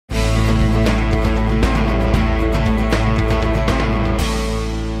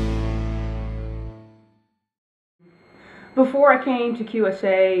Before I came to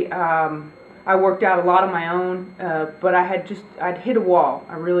QSA, I worked out a lot on my own, but I'd hit a wall.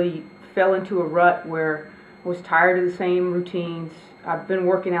 I really fell into a rut where I was tired of the same routines. I've been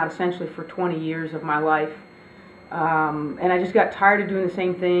working out essentially for 20 years of my life, and I just got tired of doing the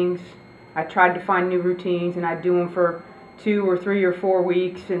same things. I tried to find new routines, and I'd do them for 2 or 3 or 4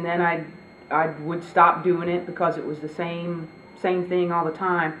 weeks, and then I would stop doing it because it was the same thing all the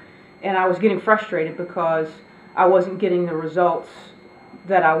time, and I was getting frustrated because I wasn't getting the results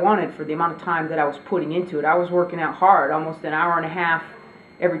that I wanted for the amount of time that I was putting into it. I was working out hard, almost an hour and a half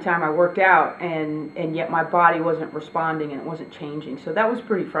every time I worked out, and yet my body wasn't responding and it wasn't changing. So that was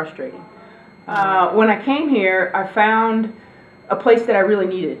pretty frustrating. When I came here, I found a place that I really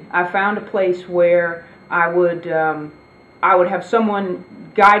needed. I found a place where I would have someone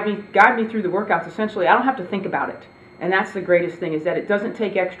guide me through the workouts. Essentially, I don't have to think about it, and that's the greatest thing, is that it doesn't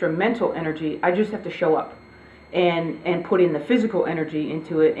take extra mental energy. I just have to show up and put in the physical energy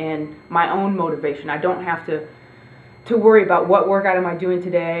into it and my own motivation. I don't have to worry about what workout am I doing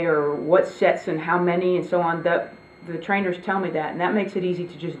today or what sets and how many and so on. The trainers tell me that, and that makes it easy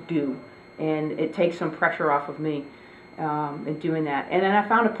to just do, and it takes some pressure off of me in doing that. And then I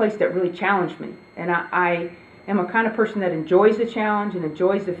found a place that really challenged me, and I am a kind of person that enjoys the challenge and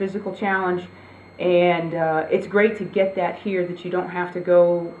enjoys the physical challenge, and it's great to get that here, that you don't have to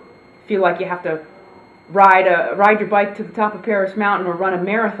go feel like you have to ride your bike to the top of Paris Mountain or run a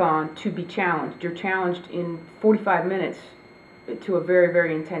marathon to be challenged. You're challenged in 45 minutes to a very,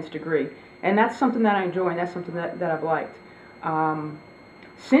 very intense degree. And that's something that I enjoy, and that's something that I've liked.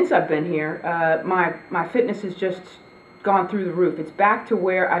 Since I've been here, my fitness has just gone through the roof. It's back to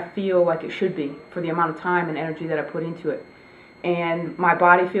where I feel like it should be for the amount of time and energy that I put into it. And my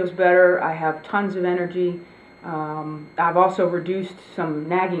body feels better. I have tons of energy. I've also reduced some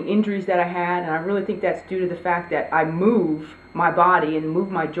nagging injuries that I had, and I really think that's due to the fact that I move my body and move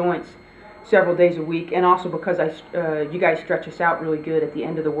my joints several days a week, and also because you guys stretch us out really good at the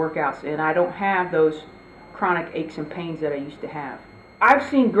end of the workouts, and I don't have those chronic aches and pains that I used to have. I've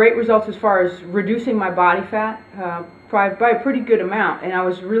seen great results as far as reducing my body fat by a pretty good amount, and I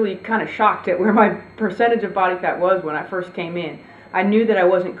was really kind of shocked at where my percentage of body fat was when I first came in. I knew that I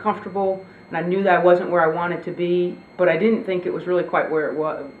wasn't comfortable, and I knew that I wasn't where I wanted to be, but I didn't think it was really quite where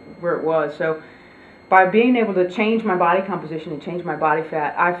it was. So by being able to change my body composition and change my body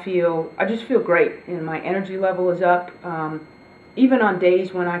fat, I just feel great, and my energy level is up. Even on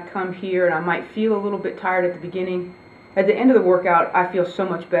days when I come here and I might feel a little bit tired at the beginning, at the end of the workout I feel so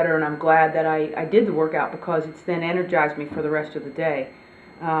much better, and I'm glad that I did the workout, because it's then energized me for the rest of the day.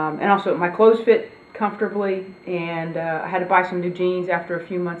 And also my clothes fit comfortably, and I had to buy some new jeans after a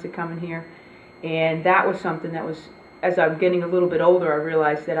few months of coming here. And that was something that was, as I'm getting a little bit older, I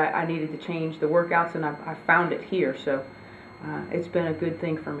realized that I needed to change the workouts, and I found it here. So it's been a good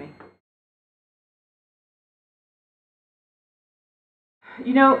thing for me.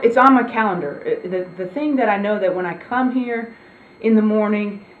 You know, it's on my calendar. The thing that I know, that when I come here in the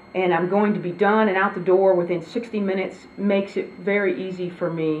morning and I'm going to be done and out the door within 60 minutes, makes it very easy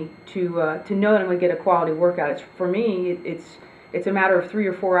for me to know that I'm going to get a quality workout. For me, it's a matter of 3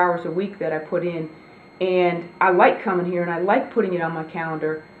 or 4 hours a week that I put in, and I like coming here and I like putting it on my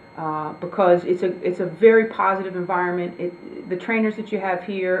calendar because it's a very positive environment. The trainers that you have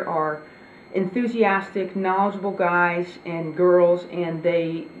here are enthusiastic, knowledgeable guys and girls, and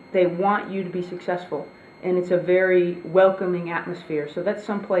they want you to be successful, and it's a very welcoming atmosphere. So that's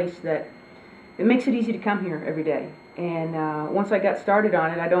some place that it makes it easy to come here every day. And once I got started on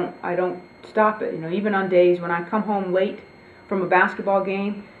it, I don't stop it. You know, even on days when I come home late from a basketball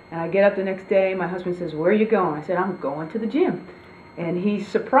game and I get up the next day, my husband says, "Where are you going?" I said, "I'm going to the gym." And he's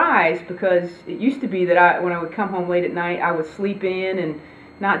surprised, because it used to be that when I would come home late at night, I would sleep in and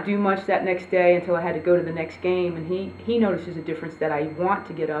not do much that next day until I had to go to the next game. And he notices a difference, that I want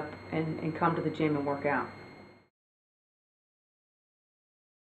to get up and come to the gym and work out.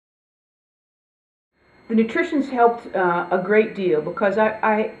 The nutrition's helped a great deal, because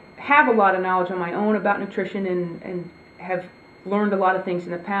I have a lot of knowledge on my own about nutrition and have learned a lot of things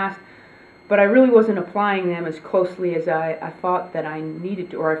in the past, but I really wasn't applying them as closely as I thought that I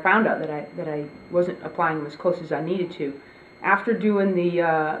needed to, or I found out that I wasn't applying them as close as I needed to. After doing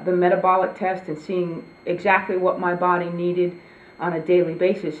the metabolic test and seeing exactly what my body needed on a daily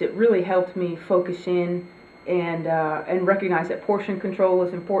basis, it really helped me focus in and recognize that portion control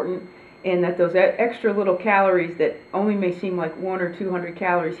is important, and that those extra little calories that only may seem like 100 or 200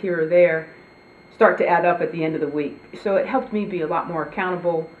 calories here or there start to add up at the end of the week. So it helped me be a lot more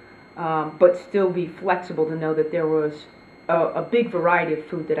accountable, but still be flexible, to know that there was a big variety of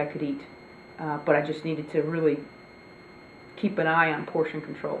food that I could eat, but I just needed to really keep an eye on portion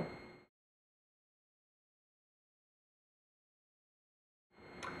control.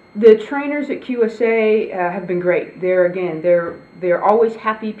 The trainers at QSA have been great. They're always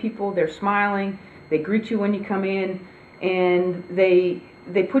happy people. They're smiling. They greet you when you come in, and they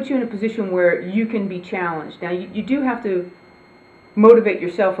put you in a position where you can be challenged. Now you do have to motivate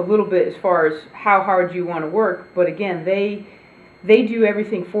yourself a little bit as far as how hard you want to work, but again, they do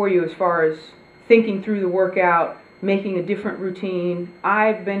everything for you as far as thinking through the workout, making a different routine.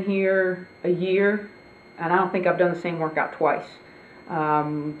 I've been here a year, and I don't think I've done the same workout twice.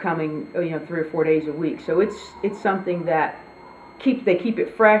 Coming 3 or 4 days a week. So it's something that they keep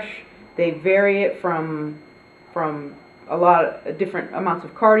it fresh. They vary it from a lot of different amounts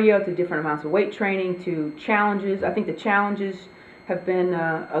of cardio to different amounts of weight training to challenges. I think the challenges have been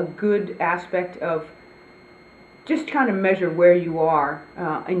a good aspect of just trying to measure where you are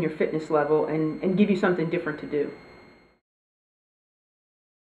in your fitness level and give you something different to do.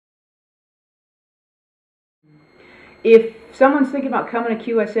 If someone's thinking about coming to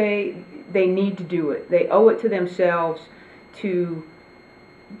QSA, they need to do it. They owe it to themselves to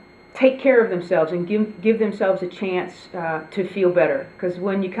take care of themselves and give themselves a chance to feel better. Because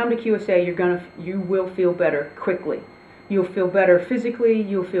when you come to QSA, you will feel better quickly. You'll feel better physically.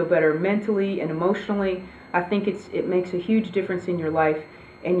 You'll feel better mentally and emotionally. I think it makes a huge difference in your life,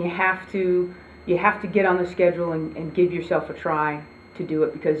 and you have to get on the schedule and give yourself a try to do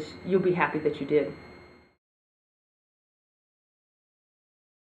it, because you'll be happy that you did.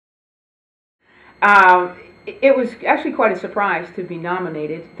 It was actually quite a surprise to be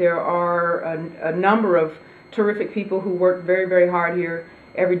nominated. There are a number of terrific people who work very, very hard here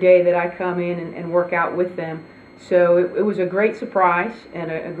every day that I come in and work out with them. So it was a great surprise and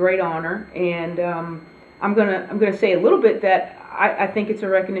a great honor. And I'm gonna say a little bit that I think it's a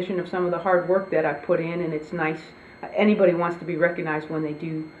recognition of some of the hard work that I put in, and it's nice. Anybody wants to be recognized when they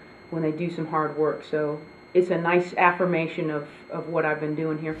do some hard work. So it's a nice affirmation of what I've been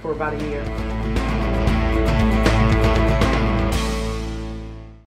doing here for about a year.